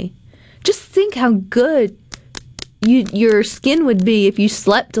 absolutely. Just think how good your skin would be if you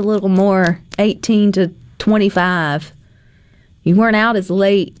slept a little more, 18 to 25. You weren't out as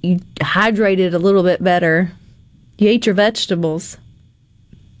late. You hydrated a little bit better. You ate your vegetables.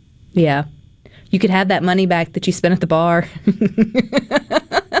 Yeah. You could have that money back that you spent at the bar.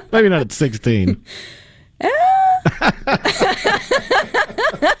 Maybe not at 16.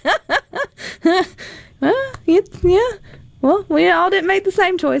 Yeah. Well, we all didn't make the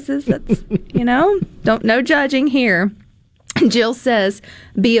same choices. That's, no judging here. Jill says,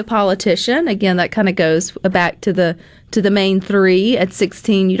 be a politician. Again, that kind of goes back to the main three. At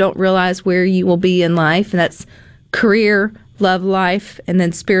 16, you don't realize where you will be in life. And that's career, love life, and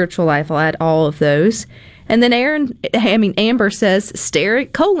then spiritual life. I'll add all of those. And then Amber says, stare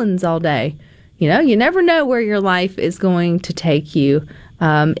at colons all day. You never know where your life is going to take you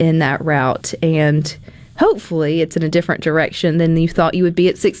in that route. And hopefully it's in a different direction than you thought you would be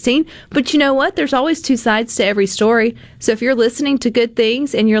at 16. But you know what? There's always two sides to every story. So if you're listening to good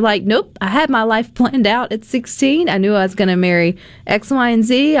things and you're like, nope, I had my life planned out at 16. I knew I was going to marry X, Y, and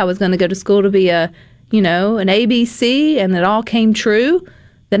Z. I was going to go to school to be an ABC, and it all came true.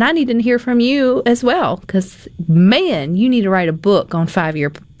 Then I need to hear from you as well. Because, man, you need to write a book on 5,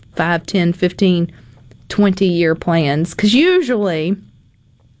 10, 15, 20-year plans. Because usually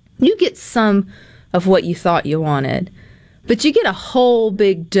you get some of what you thought you wanted, but you get a whole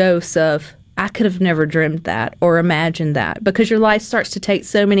big dose of, I could have never dreamed that or imagined that, because your life starts to take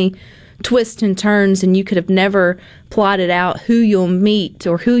so many twists and turns, and you could have never plotted out who you'll meet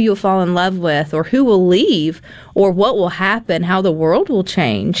or who you'll fall in love with or who will leave or what will happen, how the world will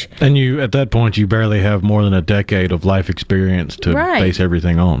change. And at that point, you barely have more than a decade of life experience to base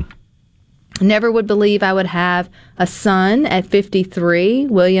everything on. Never would believe I would have a son at 53,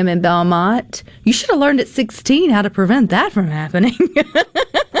 William in Belmont. You should have learned at 16 how to prevent that from happening.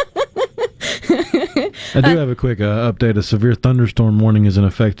 I do have a quick update. A severe thunderstorm warning is in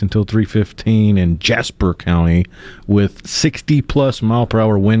effect until 3:15 in Jasper County, with 60-plus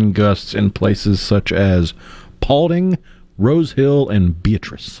mile-per-hour wind gusts in places such as Paulding, Rose Hill, and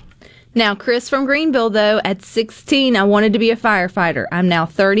Beatrice. Now, Chris from Greenville, though, at 16, I wanted to be a firefighter. I'm now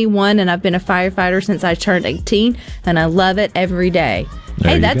 31, and I've been a firefighter since I turned 18, and I love it every day.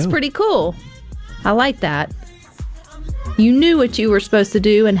 Hey, that's pretty cool. I like that. You knew what you were supposed to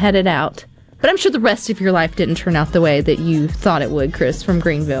do and headed out. But I'm sure the rest of your life didn't turn out the way that you thought it would, Chris from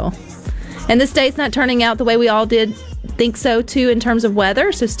Greenville. And this day's not turning out the way we all did think so, too, in terms of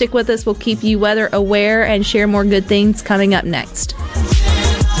weather. So stick with us. We'll keep you weather aware and share more good things coming up next.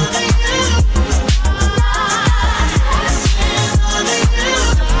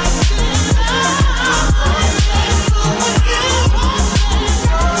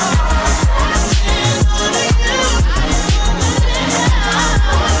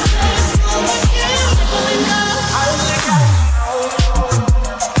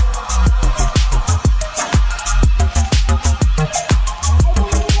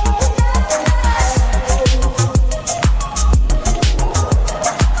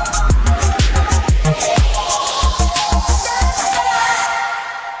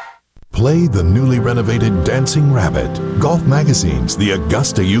 Play the newly renovated Dancing Rabbit. Golf Magazine's The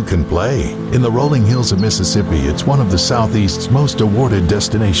Augusta You Can Play. In the rolling hills of Mississippi, it's one of the Southeast's most awarded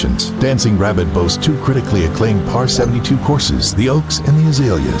destinations. Dancing Rabbit boasts 2 critically acclaimed par 72 courses, the Oaks and the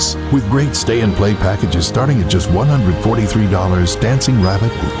Azaleas. With great stay-and-play packages starting at just $143, Dancing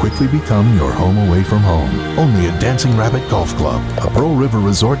Rabbit will quickly become your home away from home. Only at Dancing Rabbit Golf Club, a Pearl River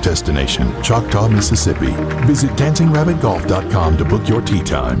resort destination, Choctaw, Mississippi. Visit DancingRabbitGolf.com to book your tee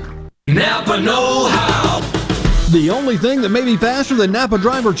time. Napa know-how. The only thing that may be faster than Napa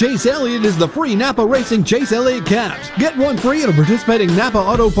driver Chase Elliott is the free Napa Racing Chase Elliott caps. Get one free at a participating Napa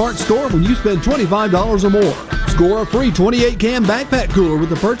Auto Parts store when you spend $25 or more. Score a free 28-can backpack cooler with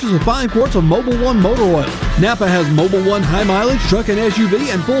the purchase of 5 quarts of Mobil 1 motor oil. Napa has Mobil 1 high mileage truck and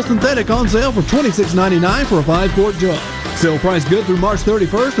SUV and full synthetic on sale for $26.99 for a 5-quart jug. Sale price good through March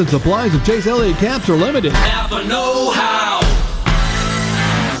 31st, and supplies of Chase Elliott caps are limited. Napa know-how.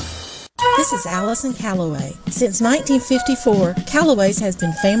 This is Allison Calloway. Since 1954, Calloway's has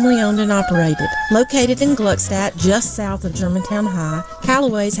been family-owned and operated. Located in Gluckstadt, just south of Germantown High,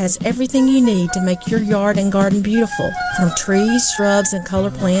 Calloway's has everything you need to make your yard and garden beautiful, from trees, shrubs, and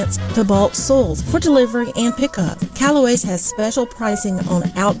color plants to bulk soils for delivery and pickup. Calloway's has special pricing on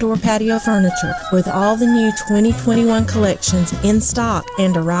outdoor patio furniture, with all the new 2021 collections in stock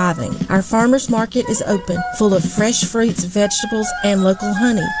and arriving. Our farmers market is open, full of fresh fruits, vegetables, and local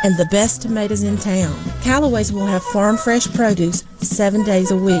honey, and the best to make tomatoes in town. Callaway's will have farm fresh produce 7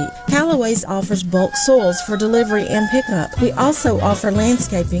 days a week. Callaway's offers bulk soils for delivery and pickup. We also offer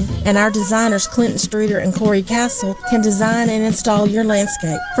landscaping, and our designers Clinton Streeter and Corey Castle can design and install your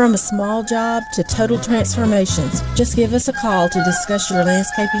landscape. From a small job to total transformations, just give us a call to discuss your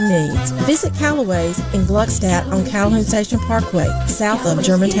landscaping needs. Visit Callaway's in Gluckstadt on Calhoun Station Parkway, south of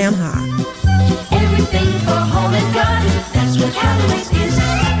Germantown High. Everything for home and garden, that's what Callaway's is.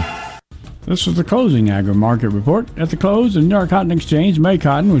 This is the closing agri-market report. At the close, the New York Cotton Exchange, May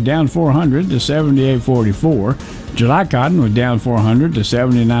cotton was down 400 to 78.44. July cotton was down 400 to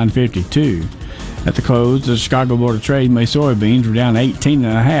 79.52. At the close, the Chicago Board of Trade May soybeans were down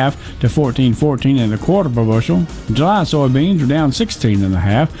 18.5 to 14.14 per bushel. July soybeans were down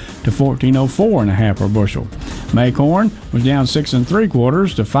 16.5 to 14.04 per bushel. May corn was down 6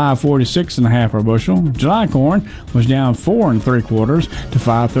 3/4 to 5.46 per bushel. July corn was down 4 3/4 to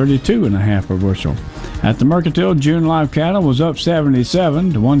 5.32 per bushel. At the Mercantile, June live cattle was up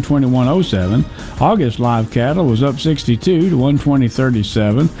 77 to 121.07. August live cattle was up 62 to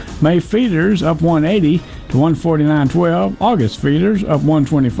 120.37. May feeders up 180 to 149.12. August feeders up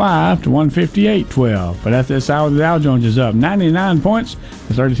 125 to 158.12. But at this hour, the Dow Jones is up 99 points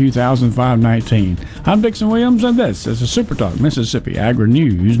to 32,519. I'm Dixon Williams, and this is the Super Talk Mississippi Agri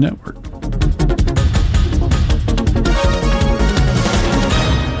News Network.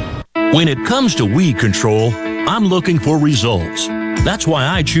 When it comes to weed control, I'm looking for results. That's why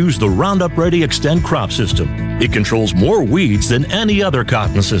I choose the Roundup Ready Extend crop system. It controls more weeds than any other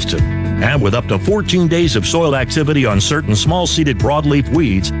cotton system. And with up to 14 days of soil activity on certain small-seeded broadleaf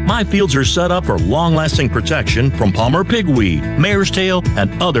weeds, my fields are set up for long-lasting protection from Palmer pigweed, mare's tail,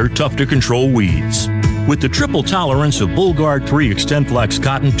 and other tough-to-control weeds. With the triple tolerance of Bullguard 3 XtendFlex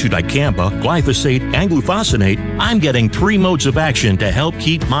cotton to dicamba, glyphosate, and glufosinate, I'm getting 3 modes of action to help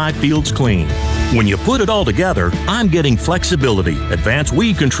keep my fields clean. When you put it all together, I'm getting flexibility, advanced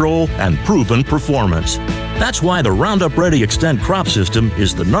weed control, and proven performance. That's why the Roundup Ready Extend crop system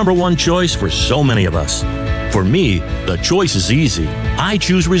is the #1 choice for so many of us. For me, the choice is easy. I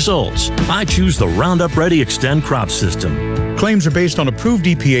choose results. I choose the Roundup Ready Extend crop system. Claims are based on approved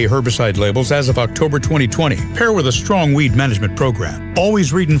EPA herbicide labels as of October 2020. Pair with a strong weed management program.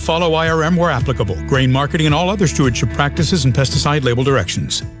 Always read and follow IRM where applicable. Grain marketing and all other stewardship practices and pesticide label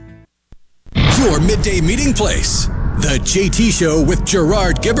directions. Your midday meeting place. The JT Show with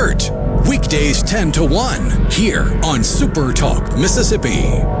Gerard Gibbert. Weekdays 10 to 1 here on Super Talk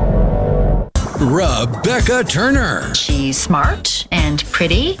Mississippi. Rebecca Turner. She's smart and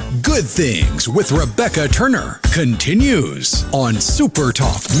pretty. Good Things with Rebecca Turner continues on Super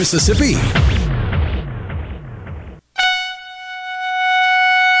Talk Mississippi.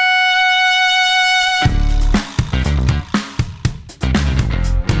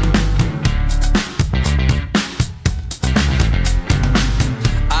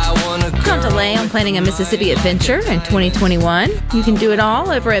 Planning a Mississippi adventure in 2021. You can do it all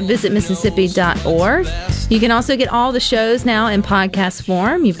over at visitmississippi.org. You can also get all the shows now in podcast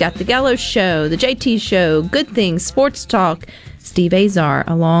form. You've got The Gallo Show, The JT Show, Good Things, Sports Talk, Steve Azar,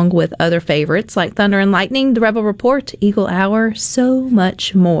 along with other favorites like Thunder and Lightning, The Rebel Report, Eagle Hour, so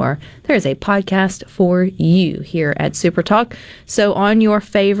much more. There's a podcast for you here at Super Talk. So on your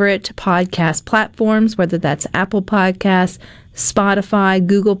favorite podcast platforms, whether that's Apple Podcasts, Spotify,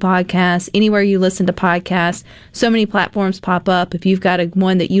 Google Podcasts, anywhere you listen to podcasts, so many platforms pop up. If you've got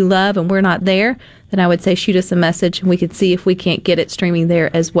one that you love and we're not there, then I would say shoot us a message and we could see if we can't get it streaming there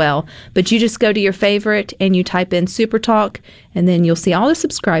as well. But you just go to your favorite and you type in Super Talk, and then you'll see all the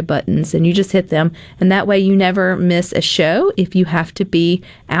subscribe buttons and you just hit them. And that way you never miss a show if you have to be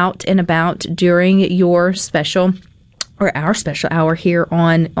out and about during your special or our special hour here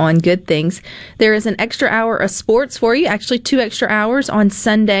on Good Things. There is an extra hour of sports for you, actually 2 extra hours on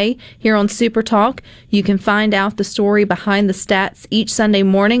Sunday here on Super Talk. You can find out the story behind the stats each Sunday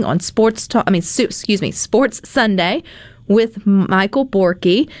morning on Sports Sunday with Michael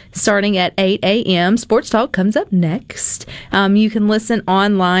Borky starting at 8 a.m. Sports Talk comes up next. You can listen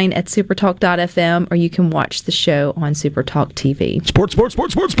online at supertalk.fm or you can watch the show on Supertalk TV. Sports. Sports.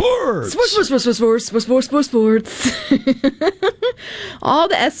 All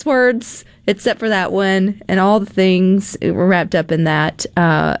the S words except for that one and all the things were wrapped up in that.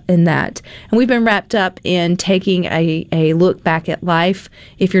 And we've been wrapped up in taking a look back at life.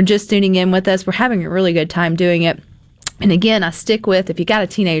 If you're just tuning in with us, we're having a really good time doing it. And again, I stick with, if you got a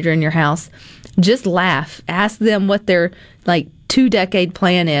teenager in your house, just laugh. Ask them what their 2-decade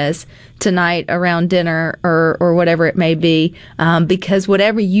plan is tonight around dinner or whatever it may be. Because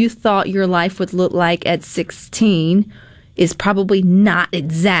whatever you thought your life would look like at 16 is probably not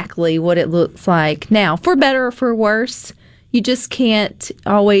exactly what it looks like now. For better or for worse, you just can't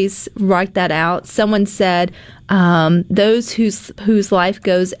always write that out. Someone said, those whose life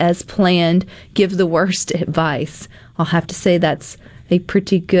goes as planned give the worst advice. I'll have to say that's a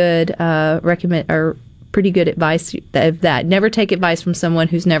pretty good pretty good advice of that. Never take advice from someone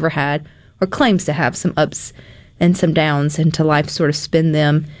who's never had or claims to have some ups and some downs, and to life sort of spin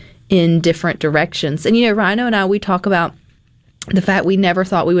them in different directions. And, Rhino and I, we talk about the fact we never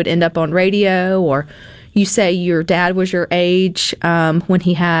thought we would end up on radio, or you say your dad was your age when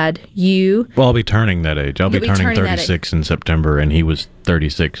he had you. Well, I'll be turning that age. I'll be turning 36 in September, and he was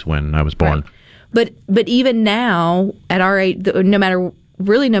 36 when I was born. Right. But even now, at our age, no matter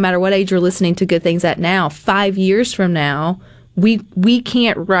what age you're listening to Good Things at now, 5 years from now, we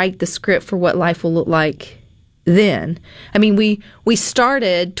can't write the script for what life will look like then. I mean, we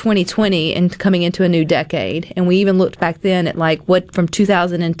started 2020 and coming into a new decade, and we even looked back then at like what from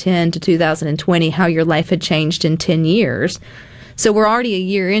 2010 to 2020, how your life had changed in 10 years. So we're already a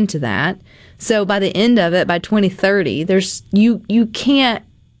year into that. So by the end of it, by 2030, there's you can't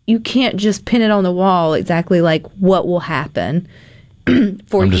just pin it on the wall exactly like what will happen for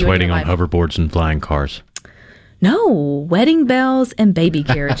you. I'm just waiting on hoverboards and flying cars. No, wedding bells and baby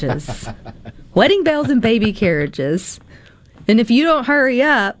carriages. Wedding bells and baby carriages. And if you don't hurry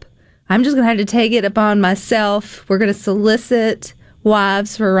up, I'm just going to have to take it upon myself. We're going to solicit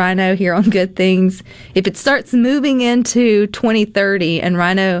wives for Rhino here on Good Things. If it starts moving into 2030 and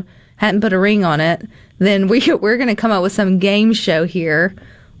Rhino hadn't put a ring on it, then we're going to come up with some game show here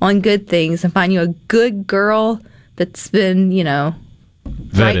on Good Things and find you a good girl that's been,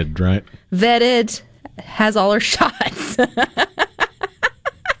 vetted, right? Vetted, has all her shots.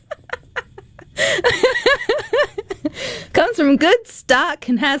 Comes from good stock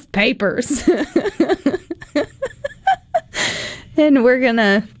and has papers. And we're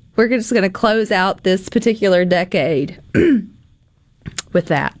just gonna close out this particular decade with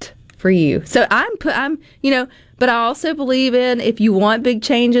that for you. So but I also believe in, if you want big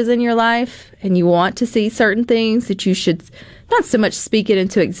changes in your life and you want to see certain things, that you should not so much speak it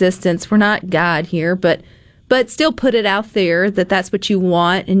into existence. We're not God here, but still put it out there that that's what you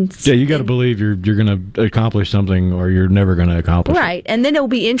want. And you got to believe you're going to accomplish something, or you're never going to accomplish it. Right. And then it'll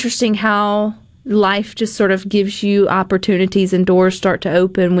be interesting how life just sort of gives you opportunities and doors start to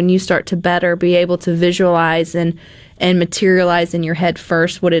open when you start to better be able to visualize and materialize in your head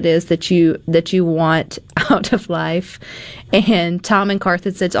first what it is that you want out of life. And Tom and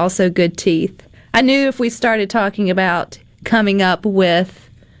Carthage said it's also good teeth. I knew if we started talking about coming up with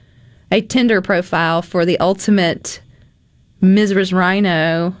a Tinder profile for the ultimate Mrs.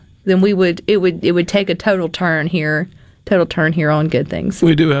 Rhino, then it would take a total turn here on Good Things.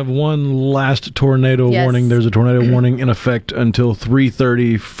 We do have one last tornado warning. There's a tornado warning in effect until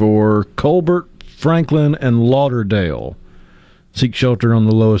 3:30 for Colbert, Franklin, and Lauderdale. Seek shelter on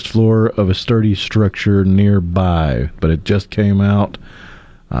the lowest floor of a sturdy structure nearby. But it just came out.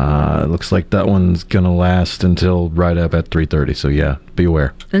 It looks like that one's going to last until right up at 3:30. So, yeah, be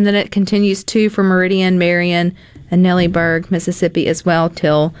aware. And then it continues, too, for Meridian, Marion, and Nellyburg, Mississippi as well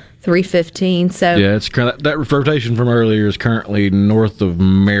till 3:15. So yeah, it's kind of, that rotation from earlier is currently north of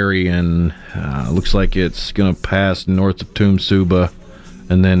Marion. Looks like it's going to pass north of Toom-Suba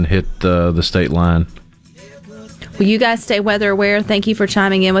and then hit the state line. Well, you guys stay weather aware. Thank you for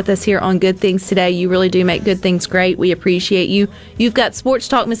chiming in with us here on Good Things today. You really do make Good Things great. We appreciate you. You've got Sports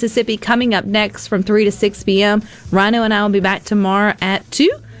Talk Mississippi coming up next from 3 to 6 p.m. Rhino and I will be back tomorrow at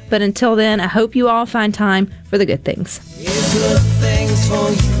 2. But until then, I hope you all find time for the good things. Good things for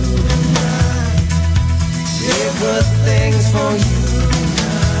you tonight. Good things for you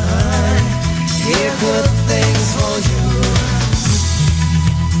tonight. Good things for you.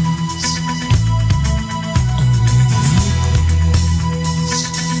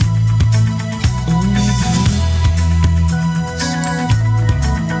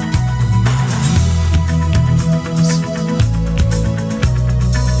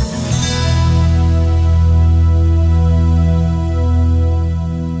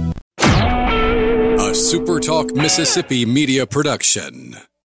 SuperTalk Mississippi Media Production.